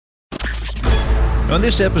On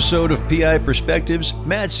this episode of PI Perspectives,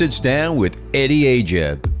 Matt sits down with Eddie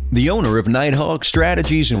Ajeb, the owner of Nighthawk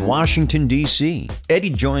Strategies in Washington, D.C. Eddie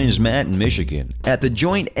joins Matt in Michigan at the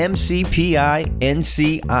joint MCPI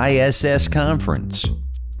NCISS conference.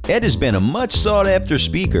 Ed has been a much sought-after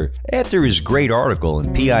speaker after his great article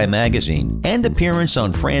in PI Magazine and appearance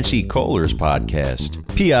on Francie Kohler's podcast,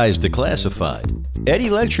 PI's Declassified.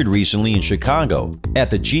 Eddie lectured recently in Chicago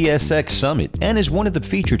at the GSX Summit and is one of the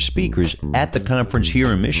featured speakers at the conference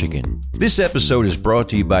here in Michigan. This episode is brought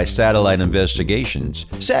to you by Satellite Investigations.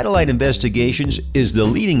 Satellite Investigations is the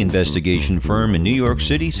leading investigation firm in New York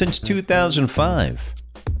City since 2005.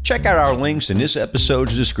 Check out our links in this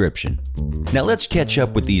episode's description. Now let's catch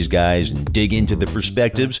up with these guys and dig into the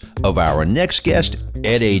perspectives of our next guest,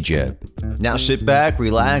 Ed Ajeb. Now sit back,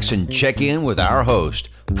 relax, and check in with our host,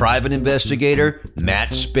 private investigator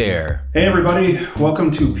Matt Spare. Hey everybody, welcome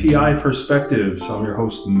to PI Perspectives. I'm your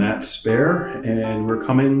host, Matt Spare, and we're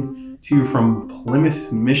coming to you from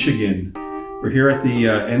Plymouth, Michigan. We're here at the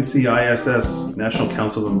NCISS, National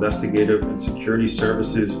Council of Investigative and Security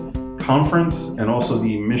Services Conference, and also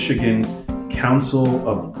the Michigan Council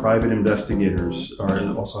of Private Investigators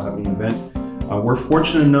are also having an event. We're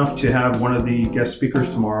fortunate enough to have one of the guest speakers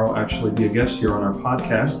tomorrow actually be a guest here on our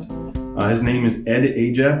podcast. His name is Ed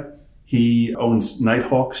Ajeb. He owns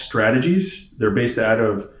Nighthawk Strategies. They're based out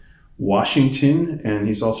of Washington, and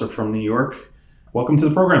he's also from New York. Welcome to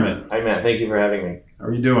the program, Ed. Hi, Matt. Thank you for having me. How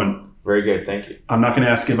are you doing? Very good. Thank you. I'm not going to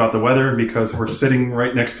ask you about the weather because we're sitting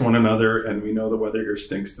right next to one another, and we know the weather here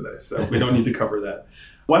stinks today, so we don't need to cover that.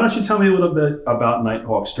 Why don't you tell me a little bit about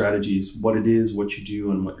Nighthawk Strategies, what it is, what you do,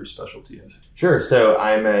 and what your specialty is? Sure. So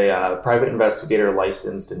I'm a private investigator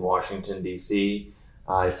licensed in Washington, D.C.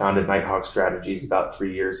 I founded Nighthawk Strategies about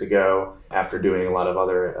 3 years ago after doing a lot of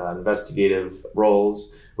other investigative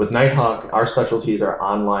roles. With Nighthawk, our specialties are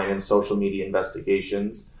online and social media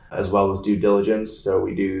investigations, as well as due diligence. So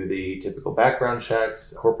we do the typical background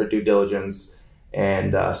checks, corporate due diligence,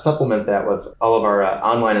 and supplement that with all of our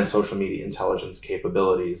online and social media intelligence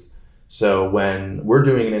capabilities. So when we're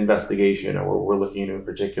doing an investigation or we're looking into a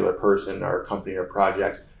particular person or company or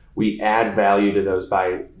project, we add value to those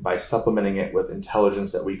by supplementing it with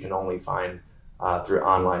intelligence that we can only find through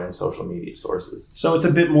online and social media sources. So it's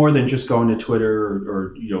a bit more than just going to Twitter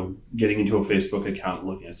or getting into a Facebook account and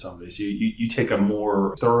looking at somebody. So you take a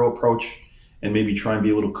more thorough approach and maybe try and be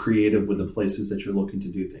a little creative with the places that you're looking to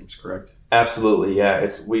do things, correct? Absolutely, yeah.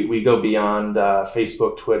 We go beyond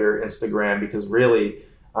Facebook, Twitter, Instagram, because really,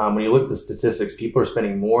 when you look at the statistics, people are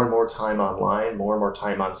spending more and more time online, more and more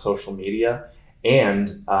time on social media.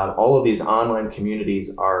 And all of these online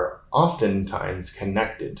communities are oftentimes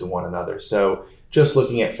connected to one another. So just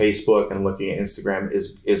looking at Facebook and looking at Instagram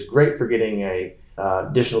is great for getting a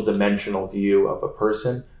additional dimensional view of a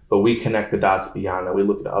person, but we connect the dots beyond that. We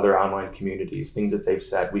look at other online communities, things that they've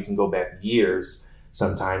said. We can go back years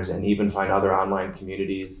sometimes and even find other online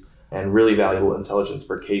communities and really valuable intelligence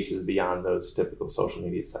for cases beyond those typical social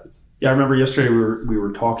media sites. Yeah, I remember yesterday we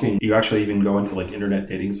were talking. You actually even go into like internet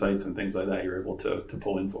dating sites and things like that. You're able to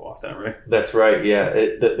pull info off that, right? That's right. Yeah.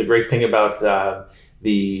 The great thing about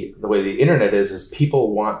the way the internet is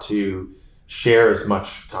people want to share as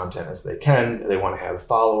much content as they can. They want to have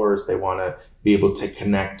followers. They want to be able to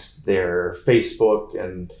connect their Facebook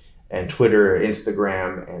and Twitter,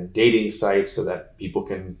 Instagram, and dating sites so that people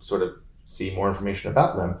can sort of see more information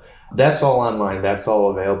about them. That's all online. That's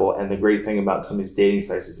all available. And the great thing about some of these dating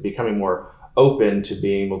sites is becoming more open to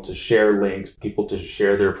being able to share links, people to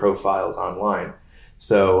share their profiles online.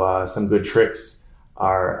 So some good tricks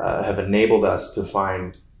have enabled us to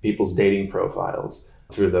find people's dating profiles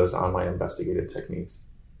through those online investigative techniques.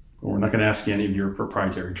 Well, we're not going to ask you any of your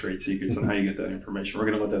proprietary trade secrets and how you get that information. We're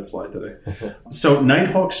going to let that slide today. So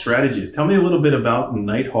Nighthawk Strategies. Tell me a little bit about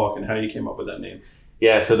Nighthawk and how you came up with that name.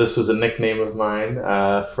 Yeah, so this was a nickname of mine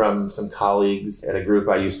from some colleagues at a group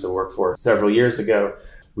I used to work for several years ago.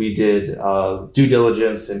 We did due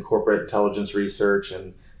diligence and corporate intelligence research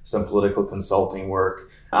and some political consulting work.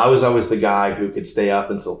 I was always the guy who could stay up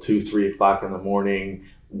until 2, 3 o'clock in the morning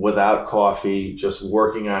without coffee, just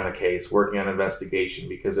working on a case, working on an investigation,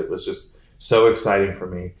 because it was just so exciting for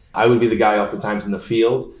me. I would be the guy oftentimes in the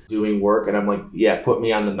field doing work, and I'm like, yeah, put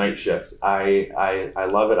me on the night shift. I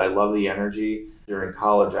love it. I love the energy. During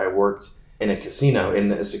college, I worked in a casino,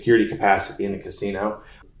 in a security capacity in a casino,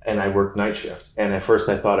 and I worked night shift. And at first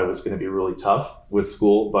I thought it was going to be really tough with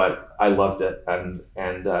school, but I loved it. And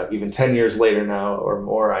even 10 years later now or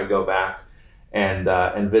more, I go back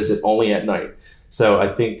and visit only at night. So I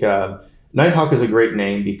think Nighthawk is a great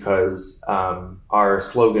name because our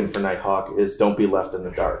slogan for Nighthawk is "Don't be left in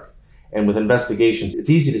the dark." And with investigations, it's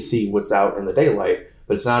easy to see what's out in the daylight,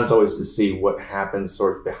 but it's not as always to see what happens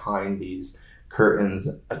sort of behind these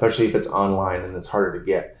curtains, especially if it's online and it's harder to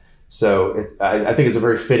get. So I think it's a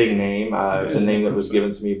very fitting name. It's a name that was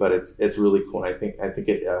given to me, but it's really cool. And I think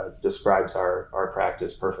it describes our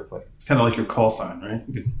practice perfectly. It's kind of like your call sign, right?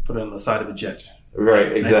 You could put it on the side of the jet.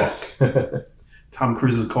 Right, exactly. Tom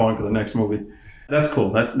Cruise is calling for the next movie. That's cool.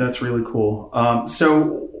 That's really cool.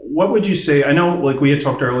 So what would you say? I know, like we had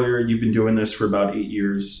talked earlier, you've been doing this for about 8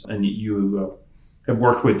 years, and you have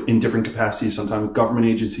worked in different capacities, sometimes with government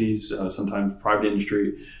agencies, sometimes private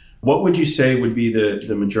industry. What would you say would be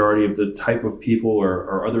the majority of the type of people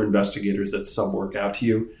or other investigators that sub-work out to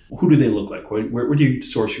you? Who do they look like? Where do you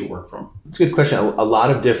source your work from? It's a good question. A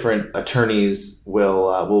lot of different attorneys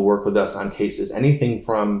will work with us on cases, anything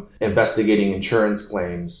from investigating insurance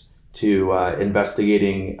claims to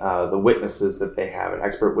investigating the witnesses that they have, an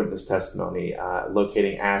expert witness testimony,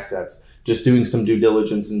 locating assets, just doing some due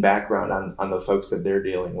diligence and background on the folks that they're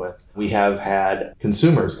dealing with. We have had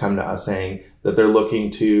consumers come to us saying that they're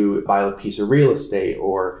looking to buy a piece of real estate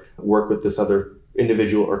or work with this other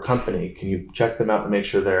individual or company. Can you check them out and make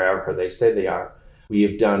sure they are who they say they are? We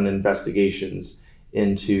have done investigations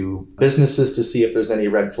into businesses to see if there's any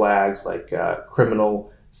red flags like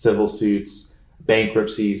criminal, civil suits,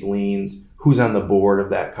 bankruptcies, liens, who's on the board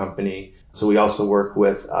of that company. So we also work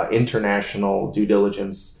with international due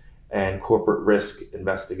diligence and corporate risk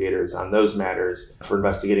investigators on those matters for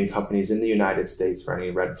investigating companies in the United States for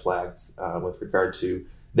any red flags with regard to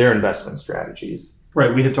their investment strategies.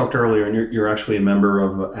 Right. We had talked earlier, and you're actually a member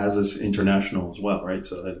of ASIS International as well, right?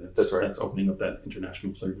 So that's right. That's opening up that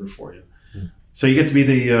international flavor for you. Mm-hmm. So you get to be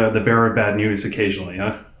the bearer of bad news occasionally,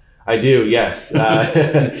 huh? I do, yes.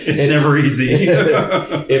 It's never easy.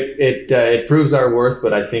 It proves our worth,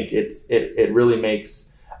 but I think it really makes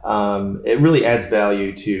it really adds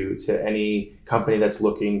value to any company that's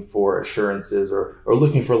looking for assurances or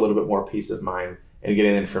looking for a little bit more peace of mind and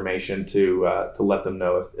getting information to let them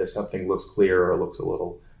know if something looks clear or looks a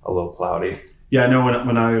little cloudy. Yeah, I know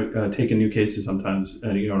when I take in new cases sometimes,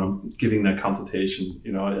 and and I'm giving that consultation,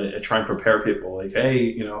 I try and prepare people like,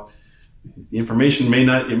 hey, the information may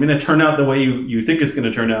not turn out the way you think it's going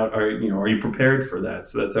to turn out. Are you prepared for that?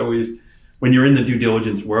 So that's always, when you're in the due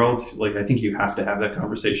diligence world, like I think you have to have that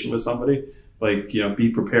conversation with somebody. Like,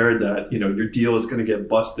 be prepared that, your deal is going to get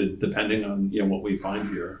busted depending on, what we find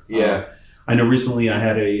here. Yeah. I know recently I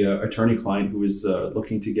had a attorney client who was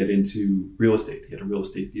looking to get into real estate. He had a real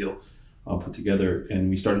estate deal put together, and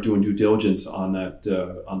we started doing due diligence on that,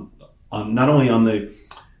 on not only on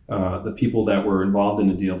the people that were involved in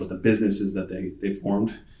the deal, but the businesses that they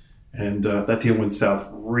formed. And that deal went south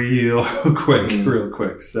real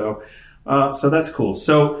quick. So that's cool.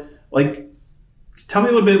 So, tell me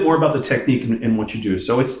a little bit more about the technique and what you do.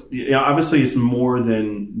 So it's obviously it's more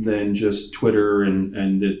than just Twitter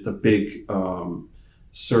and the big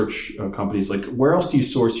search companies. Like, where else do you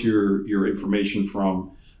source your information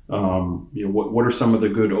from? What are some of the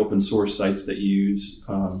good open source sites that you use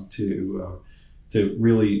to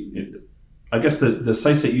really, I guess the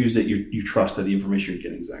sites that you use that you trust that the information you're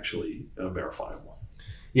getting is actually verifiable?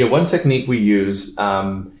 Yeah, one technique we use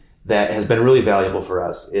that has been really valuable for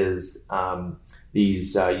us is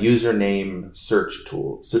these username search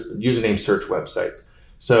tools, username search websites.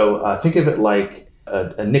 So think of it like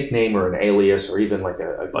a nickname or an alias, or even like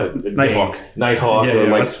a Nighthawk. Nighthawk. Yeah, or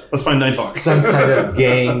let's find Nighthawk. Some kind of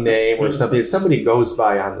gang name or something that somebody goes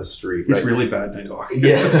by on the street. He's really bad, Nighthawk.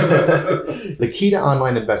 Yeah. The key to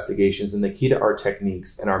online investigations and the key to our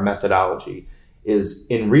techniques and our methodology is,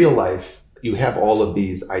 in real life, you have all of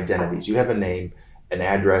these identities. You have a name, an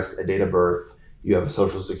address, a date of birth, you have a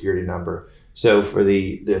social security number. So for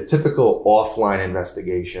the typical offline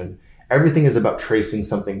investigation, everything is about tracing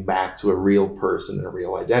something back to a real person and a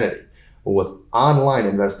real identity. But with online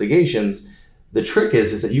investigations, the trick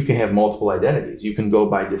is that you can have multiple identities. You can go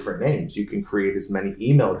by different names. You can create as many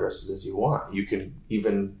email addresses as you want. You can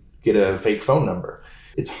even get a fake phone number.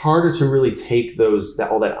 It's harder to really take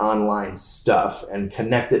all that online stuff and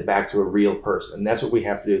connect it back to a real person. And that's what we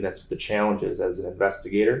have to do. And that's what the challenge is as an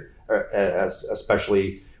investigator,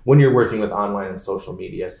 especially when you're working with online and social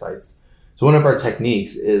media sites. So one of our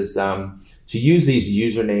techniques is to use these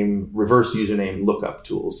reverse username lookup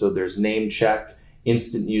tools. So there's Namecheck,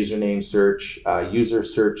 instant username search,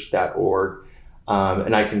 usersearch.org.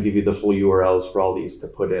 And I can give you the full URLs for all these to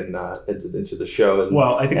put in into the show.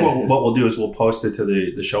 Well, I think what we'll do is we'll post it to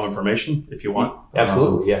the show information if you want.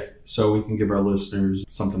 Absolutely, yeah. So we can give our listeners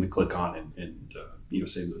something to click on and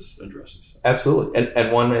save those addresses. Absolutely.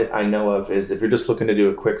 And one that I know of is, if you're just looking to do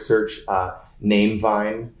a quick search,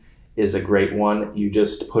 Namevine is a great one. You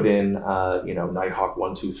just put in,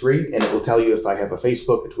 Nighthawk123, and it will tell you if I have a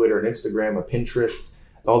Facebook, a Twitter, an Instagram, a Pinterest,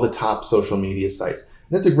 all the top social media sites.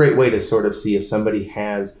 And that's a great way to sort of see if somebody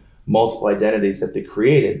has multiple identities that they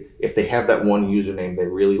created. If they have that one username they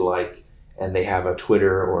really like, and they have a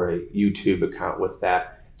Twitter or a YouTube account with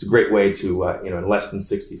that, it's a great way to, in less than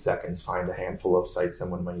 60 seconds, find a handful of sites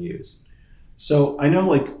someone might use. So I know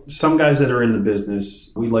like some guys that are in the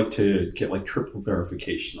business, we like to get like triple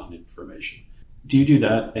verification on information. Do you do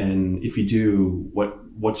that? And if you do,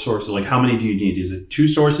 what sources, like how many do you need? Is it 2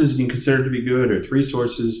 sources you can consider to be good, or 3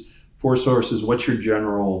 sources, 4 sources? What's your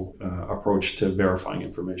general approach to verifying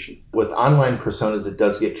information? With online personas, it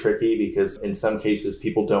does get tricky because in some cases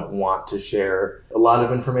people don't want to share a lot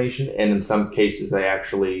of information. And in some cases they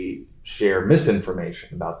actually share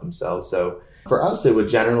misinformation about themselves. So for us, it would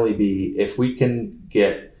generally be if we can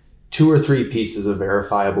get 2 or 3 pieces of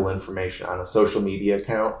verifiable information on a social media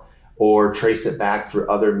account, or trace it back through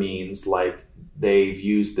other means, like they've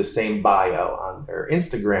used the same bio on their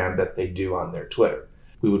Instagram that they do on their Twitter.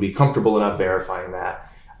 We would be comfortable enough verifying that.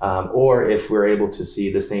 Or if we're able to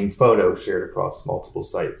see the same photo shared across multiple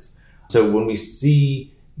sites. So when we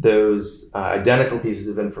see those identical pieces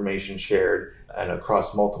of information shared and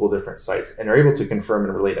across multiple different sites and are able to confirm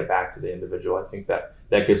and relate it back to the individual, I think that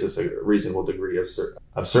gives us a reasonable degree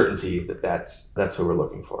of certainty that that's what we're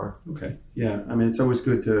looking for. Okay. Yeah. I mean, it's always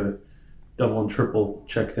good to double and triple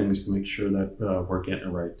check things to make sure that we're getting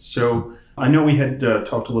it right. So I know we had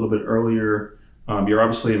talked a little bit earlier. You're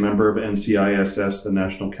obviously a member of NCISS, the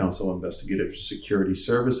National Council of Investigative Security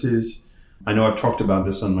Services. I know I've talked about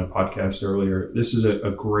this on my podcast earlier. This is a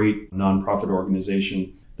great nonprofit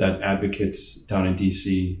organization that advocates down in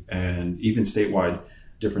DC and even statewide,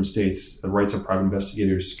 different states, the rights of private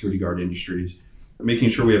investigators, security guard industries, making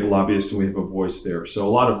sure we have lobbyists and we have a voice there. So a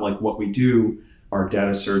lot of like what we do are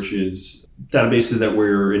data searches, databases that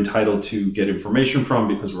we're entitled to get information from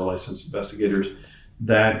because we're licensed investigators.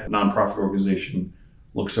 That nonprofit organization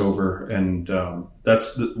looks over, and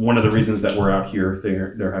that's one of the reasons that we're out here.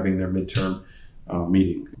 They're having their midterm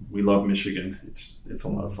meeting. We love Michigan. It's a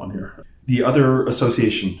lot of fun here. The other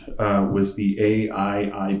association was the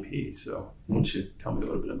AIIP. So why don't you tell me a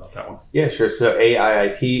little bit about that one? Yeah, sure. So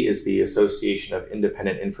AIIP is the Association of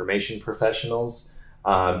Independent Information Professionals.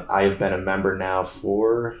 I've been a member now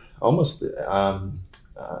for almost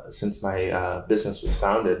since my business was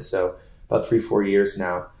founded, so about 3-4 years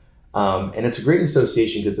now. And it's a great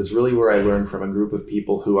association because it's really where I learned from a group of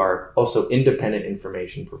people who are also independent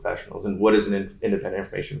information professionals. And what is an independent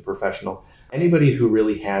information professional? Anybody who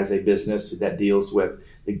really has a business that deals with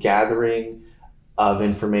the gathering of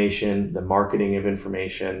information, the marketing of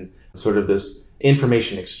information, sort of this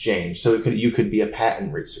information exchange. So you could be a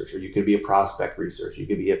patent researcher, you could be a prospect researcher, you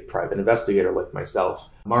could be a private investigator like myself,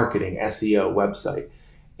 marketing, SEO, website.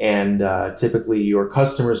 And typically your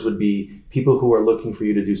customers would be people who are looking for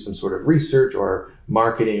you to do some sort of research or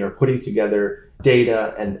marketing or putting together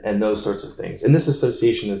data and those sorts of things. And this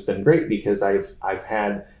association has been great because I've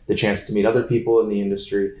had the chance to meet other people in the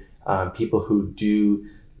industry, people who do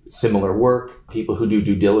similar work, people who do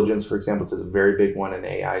due diligence, for example. It's a very big one in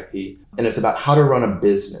AIP. And it's about how to run a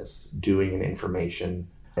business doing an information.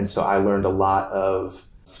 And so I learned a lot of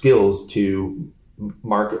skills to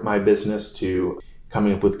market my business, to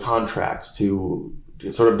coming up with contracts, to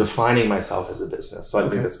sort of defining myself as a business. So I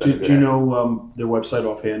think that's been a good Do you know their website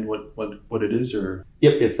offhand, what it is? Or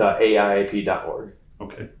Yep, it's AIIP.org.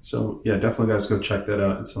 Okay, so yeah, definitely guys go check that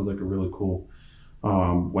out. It sounds like a really cool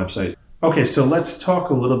website. Okay, so let's talk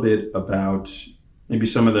a little bit about maybe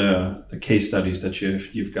some of the case studies that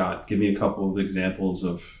you've got. Give me a couple of examples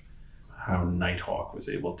of how Nighthawk was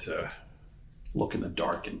able to look in the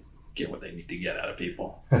dark and get what they need to get out of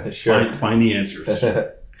people. Sure. Find the answers.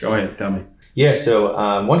 Go ahead, tell me. Yeah,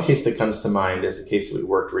 so one case that comes to mind is a case that we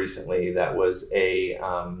worked recently that was a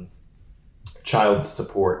child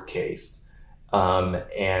support case.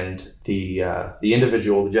 And the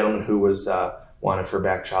individual, the gentleman who was wanted for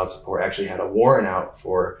back child support, actually had a warrant out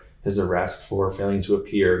for his arrest for failing to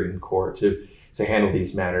appear in court to handle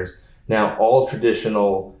these matters. Now, all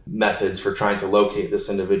traditional methods for trying to locate this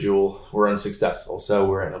individual were unsuccessful. So we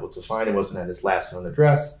were unable to find him, wasn't at his last known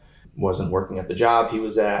address, wasn't working at the job he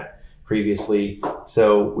was at previously.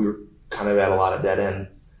 So we were kind of at a lot of dead end.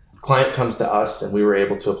 Client comes to us and we were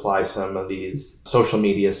able to apply some of these social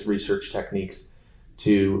media research techniques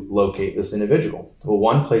to locate this individual. Well,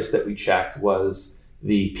 one place that we checked was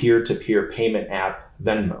the peer-to-peer payment app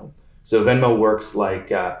Venmo. So Venmo works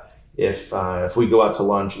like if we go out to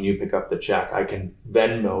lunch and you pick up the check, I can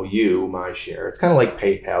Venmo you my share. It's kind of like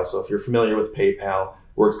PayPal. So if you're familiar with PayPal, it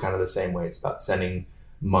works kind of the same way. It's about sending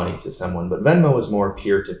money to someone. But Venmo is more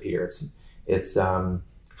peer-to-peer. It's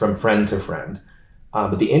from friend to friend.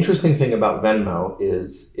 But the interesting thing about Venmo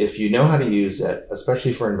is if you know how to use it,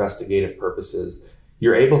 especially for investigative purposes,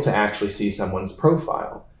 you're able to actually see someone's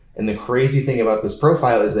profile. And the crazy thing about this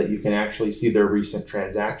profile is that you can actually see their recent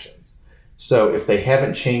transactions. So if they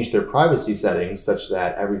haven't changed their privacy settings such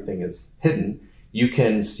that everything is hidden, you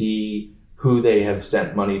can see who they have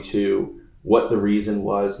sent money to, what the reason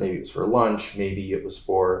was. Maybe it was for lunch, maybe it was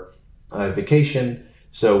for a vacation.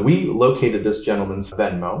 So we located this gentleman's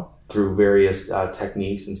Venmo through various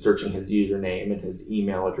techniques and searching his username and his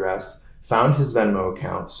email address, found his Venmo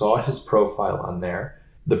account, saw his profile on there.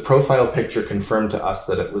 The profile picture confirmed to us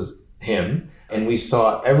that it was him. And we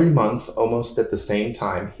saw every month, almost at the same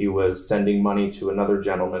time, he was sending money to another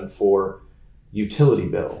gentleman for utility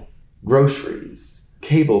bill, groceries,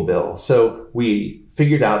 cable bill. So we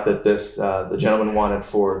figured out that the gentleman wanted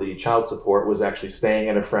for the child support was actually staying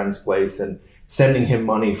at a friend's place and sending him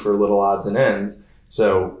money for little odds and ends.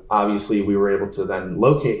 So obviously we were able to then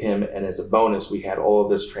locate him. And as a bonus, we had all of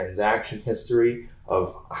this transaction history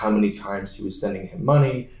of how many times he was sending him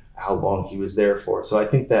money, how long he was there for. So I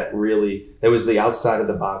think that was the outside of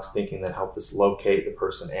the box thinking that helped us locate the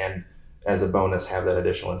person and as a bonus have that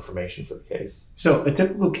additional information for the case. So a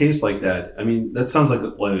typical case like that, I mean, that sounds like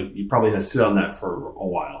you probably had to sit on that for a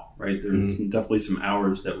while, right? There's definitely some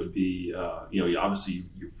hours that would be, obviously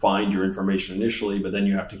you find your information initially, but then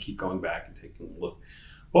you have to keep going back and taking a look.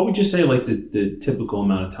 What would you say like the typical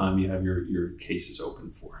amount of time you have your cases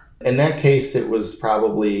open for? In that case, it was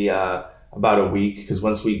probably about a week because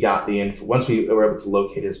once we were able to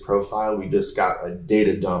locate his profile, we just got a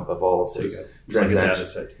data dump of all of his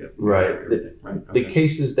transactions. Like a data set. Right. Okay. The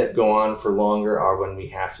cases that go on for longer are when we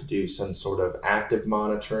have to do some sort of active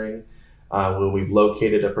monitoring, when we've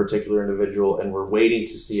located a particular individual and we're waiting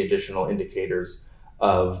to see additional indicators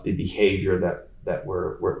of the behavior that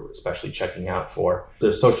we're especially checking out for.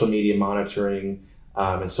 The social media monitoring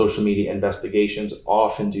and social media investigations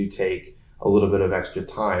often do take a little bit of extra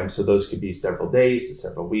time. So those could be several days to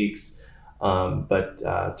several weeks. But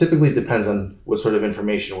typically it depends on what sort of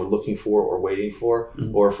information we're looking for or waiting for,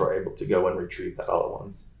 or if we're able to go and retrieve that all at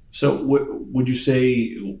once. So would you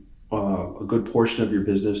say a good portion of your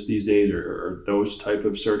business these days are those type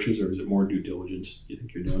of searches, or is it more due diligence you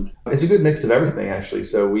think you're doing? It's a good mix of everything, actually.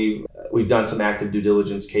 So we've done some active due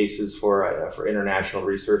diligence cases for international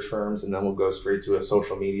research firms, and then we'll go straight to a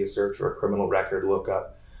social media search or a criminal record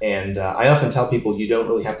lookup. And I often tell people you don't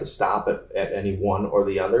really have to stop at any one or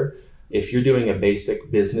the other. If you're doing a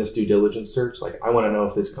basic business due diligence search, like I want to know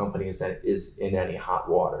if this company is in any hot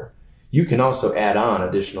water. You can also add on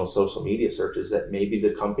additional social media searches that maybe the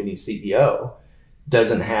company CEO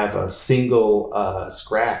doesn't have a single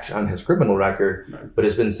scratch on his criminal record, right, but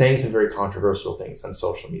has been saying some very controversial things on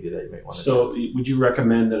social media that you may want to So would you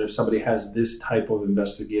recommend that if somebody has this type of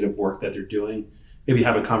investigative work that they're doing, maybe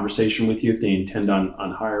have a conversation with you if they intend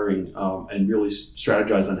on hiring and really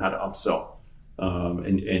strategize on how to upsell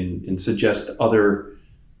and suggest other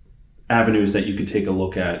avenues that you could take a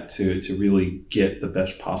look at to really get the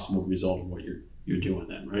best possible result of what you're doing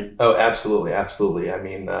then, right? Oh, absolutely. Absolutely. I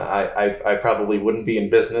mean, I probably wouldn't be in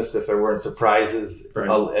business if there weren't surprises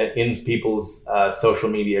in people's social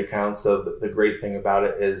media accounts. So the great thing about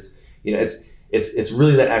it is, it's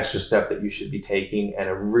really that extra step that you should be taking, and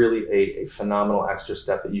a phenomenal extra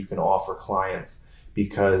step that you can offer clients,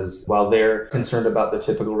 because while they're concerned about the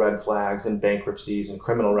typical red flags and bankruptcies and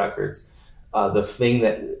criminal records, the thing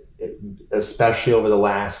that, especially over the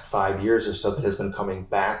last 5 years or so, that has been coming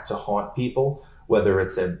back to haunt people, whether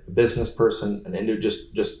it's a business person,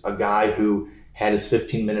 just a guy who had his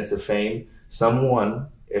 15 minutes of fame, someone,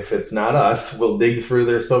 if it's not us, will dig through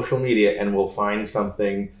their social media and will find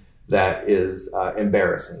something that is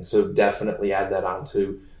embarrassing. So definitely add that on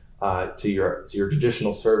to your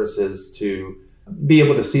traditional services to be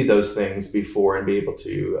able to see those things before and be able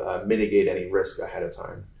to mitigate any risk ahead of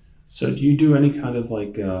time. So do you do any kind of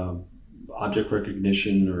like object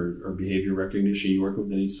recognition or behavior recognition? You work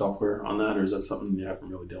with any software on that, or is that something you haven't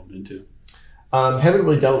really delved into? Haven't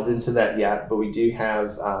really delved into that yet, but we do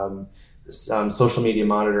have some social media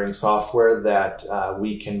monitoring software that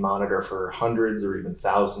we can monitor for hundreds or even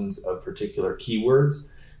thousands of particular keywords.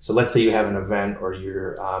 So let's say you have an event or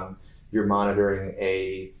you're monitoring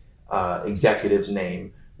a executive's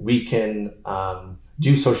name. We can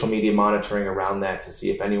do social media monitoring around that to see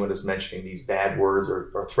if anyone is mentioning these bad words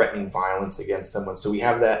or threatening violence against someone. So we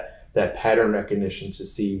have that pattern recognition to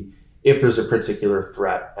see if there's a particular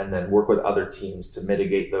threat, and then work with other teams to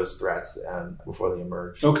mitigate those threats before they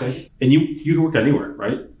emerge. Okay. And you can work anywhere,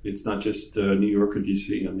 right? It's not just New York or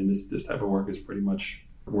DC. I mean, this type of work is pretty much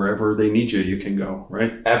wherever they need you, you can go,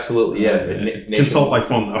 right? Absolutely, yeah. Consult by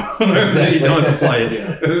phone, though. You don't have to fly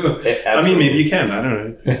it. I mean, maybe you can. I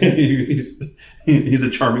don't know. He's a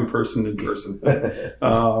charming person in person.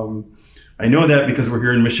 I know that because we're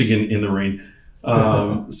here in Michigan in the rain.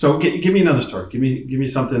 So give me another story. Give me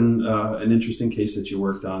something, an interesting case that you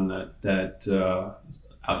worked on that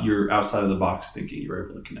you're outside of the box thinking you're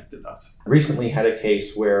able to connect the dots. Recently had a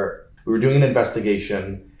case where we were doing an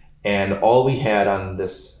investigation and all we had on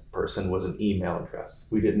this person was an email address.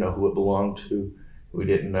 We didn't know who it belonged to. We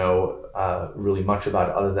didn't know really much about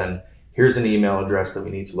it other than here's an email address that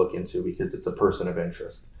we need to look into because it's a person of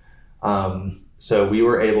interest. So we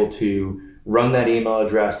were able to run that email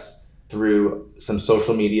address through some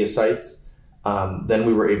social media sites. Then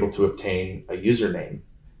we were able to obtain a username.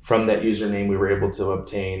 From that username, we were able to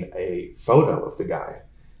obtain a photo of the guy.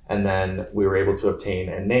 And then we were able to obtain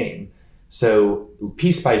a name. So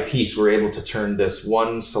piece by piece, we're able to turn this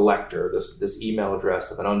one selector, this email address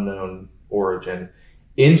of an unknown origin,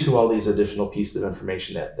 into all these additional pieces of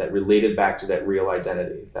information that related back to that real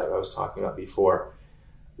identity that I was talking about before.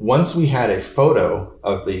 Once we had a photo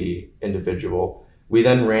of the individual, we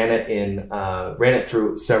then ran it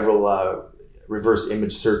through several reverse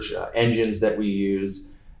image search engines that we use,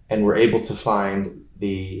 and were able to find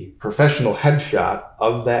the professional headshot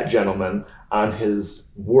of that gentleman on his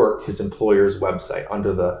employer's website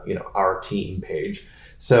under the our team page.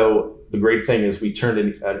 So the great thing is we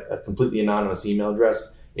turned a completely anonymous email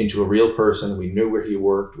address into a real person. We knew where he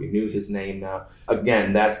worked. We knew his name now.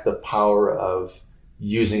 Again, that's the power of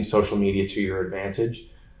using social media to your advantage.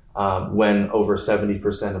 When over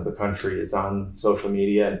 70% of the country is on social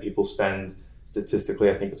media and people spend, statistically,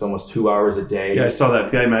 I think it's almost 2 hours a day. Yeah, I saw that.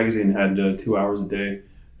 PI Magazine had 2 hours a day.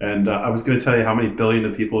 And I was going to tell you how many billion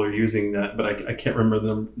of people are using that, but I can't remember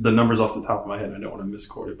the numbers off the top of my head. I don't want to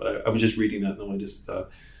misquote it, but I was just reading that in the latest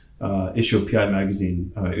issue of PI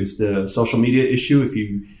Magazine. It's the social media issue. If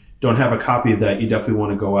you don't have a copy of that, you definitely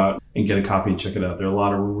want to go out and get a copy and check it out. There are a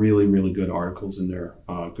lot of really, really good articles in there,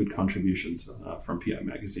 good contributions from PI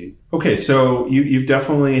Magazine. Okay, so you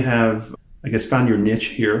definitely have, I guess, found your niche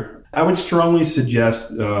here. I would strongly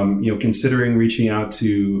suggest, considering reaching out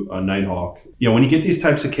to Nighthawk. When you get these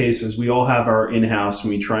types of cases, we all have our in-house and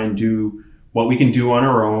we try and do what we can do on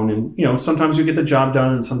our own. And, sometimes we get the job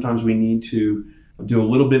done and sometimes we need to do a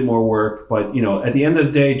little bit more work. But, at the end of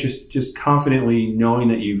the day, just confidently knowing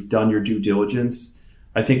that you've done your due diligence,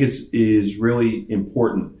 I think is really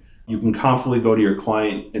important. You can confidently go to your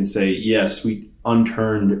client and say, yes, we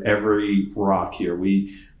unturned every rock here. We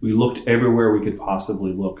looked everywhere we could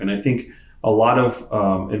possibly look. And I think a lot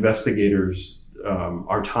of investigators,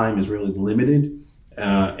 our time is really limited.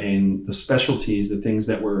 And the specialties, the things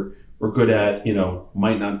that we're good at,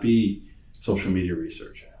 might not be social media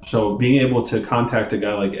research. So being able to contact a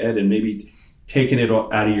guy like Ed and maybe taking it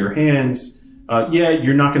out of your hands,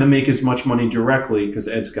 you're not going to make as much money directly because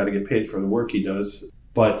Ed's got to get paid for the work he does.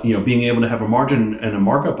 But, being able to have a margin and a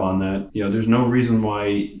markup on that, there's no reason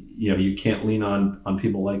why, you can't lean on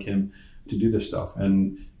people like him to do this stuff.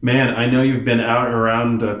 And man, I know you've been out and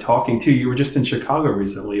around talking too. You were just in Chicago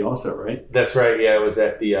recently also, right? That's right. Yeah, I was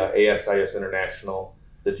at the ASIS International,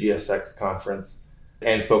 the GSX conference,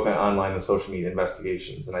 and spoke on online and social media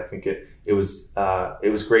investigations. And I think it was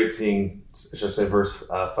great seeing such diverse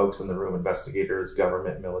folks in the room, investigators,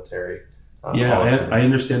 government, military. I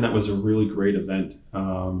understand that was a really great event.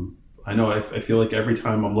 I know I feel like every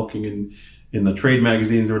time I'm looking in the trade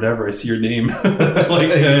magazines or whatever, I see your name.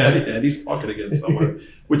 Eddie's talking again somewhere,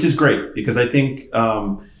 which is great because I think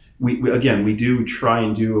we do try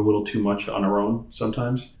and do a little too much on our own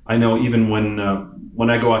sometimes. I know even when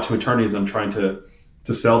I go out to attorneys, I'm trying to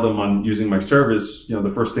sell them on using my service. The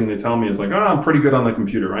first thing they tell me is like, I'm pretty good on the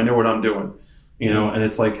computer. I know what I'm doing. And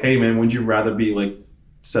it's like, hey man, would you rather be like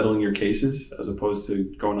settling your cases as opposed to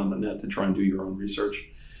going on the net to try and do your own research?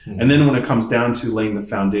 Mm-hmm. And then when it comes down to laying the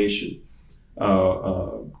foundation,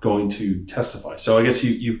 going to testify. So I guess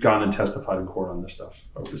you've gone and testified in court on this stuff,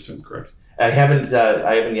 I would assume, correct? I haven't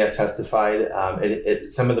yet testified.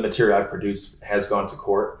 Some of the material I've produced has gone to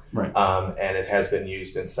court, right? And it has been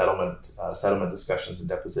used in settlement discussions and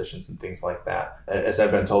depositions and things like that. As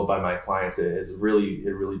I've been told by my clients, it really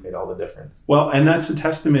made all the difference. Well, and that's a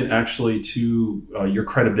testament actually to your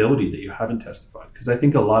credibility that you haven't testified. Because I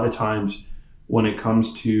think a lot of times when it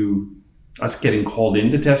comes to us getting called in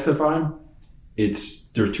to testify,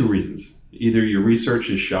 there's two reasons. Either your research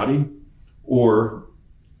is shoddy or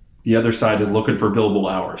the other side is looking for billable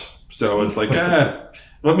hours. So it's like,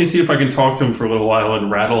 let me see if I can talk to him for a little while and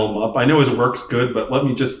rattle him up. I know his work's good, but let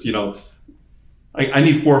me just, I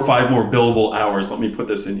need 4 or 5 more billable hours. Let me put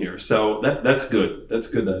this in here. So that's good. That's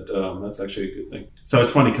good. That's actually a good thing. So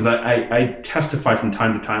it's funny because I testify from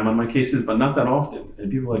time to time on my cases, but not that often.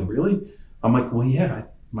 And people are like, really? I'm like, well, yeah,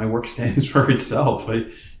 my work stands for itself. They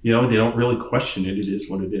don't really question it. It is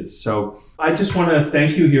what it is. So I just want to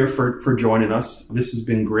thank you here for joining us. This has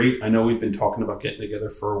been great. I know we've been talking about getting together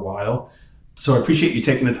for a while. So I appreciate you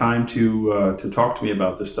taking the time to talk to me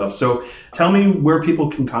about this stuff. So tell me where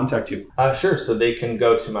people can contact you. Sure. So they can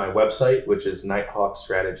go to my website, which is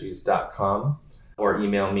nighthawkstrategies.com, or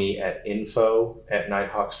email me at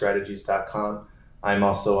info@nighthawkstrategies.com. I'm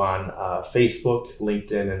also on Facebook,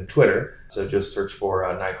 LinkedIn, and Twitter. So just search for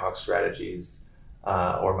Nighthawk Strategies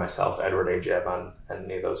or myself, Edward A. Jebb, on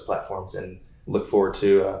any of those platforms, and look forward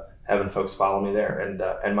to having folks follow me there. And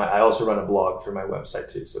I also run a blog through my website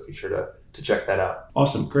too, so be sure to check that out.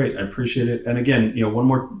 Awesome. Great. I appreciate it. And again, one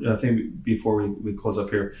more thing before we close up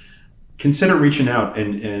here. Consider reaching out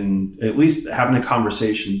and at least having a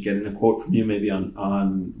conversation, getting a quote from you maybe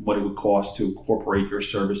on what it would cost to incorporate your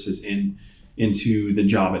services into the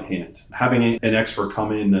job at hand. Having an expert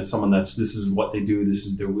come in, someone this is what they do, this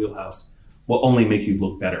is their wheelhouse, will only make you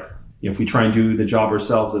look better. If we try and do the job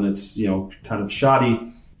ourselves and it's kind of shoddy,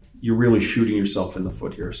 you're really shooting yourself in the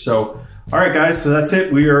foot here. So, all right, guys, so that's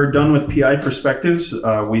it. We are done with PI Perspectives.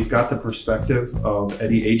 We've got the perspective of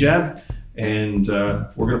Eddie Ajab, and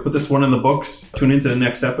we're going to put this one in the books. Tune into the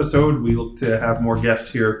next episode. We look to have more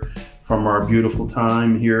guests here from our beautiful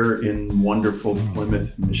time here in wonderful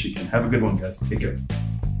Plymouth, Michigan. Have a good one, guys. Take care.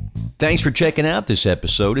 Thanks for checking out this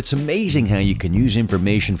episode. It's amazing how you can use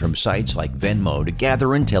information from sites like Venmo to gather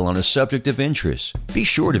intel on a subject of interest. Be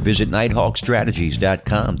sure to visit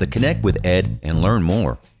nighthawkstrategies.com to connect with Ed and learn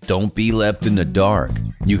more. Don't be left in the dark.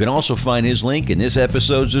 You can also find his link in this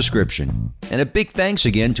episode's description. And a big thanks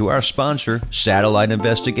again to our sponsor, Satellite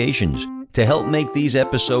Investigations, to help make these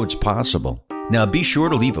episodes possible. Now be sure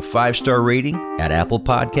to leave a 5-star rating at Apple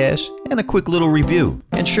Podcasts and a quick little review,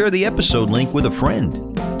 and share the episode link with a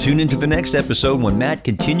friend. Tune into the next episode when Matt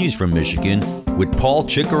continues from Michigan with Paul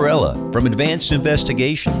Ciccarella from Advanced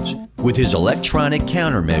Investigations with his electronic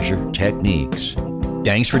countermeasure techniques.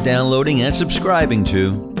 Thanks for downloading and subscribing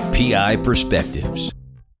to PI Perspectives.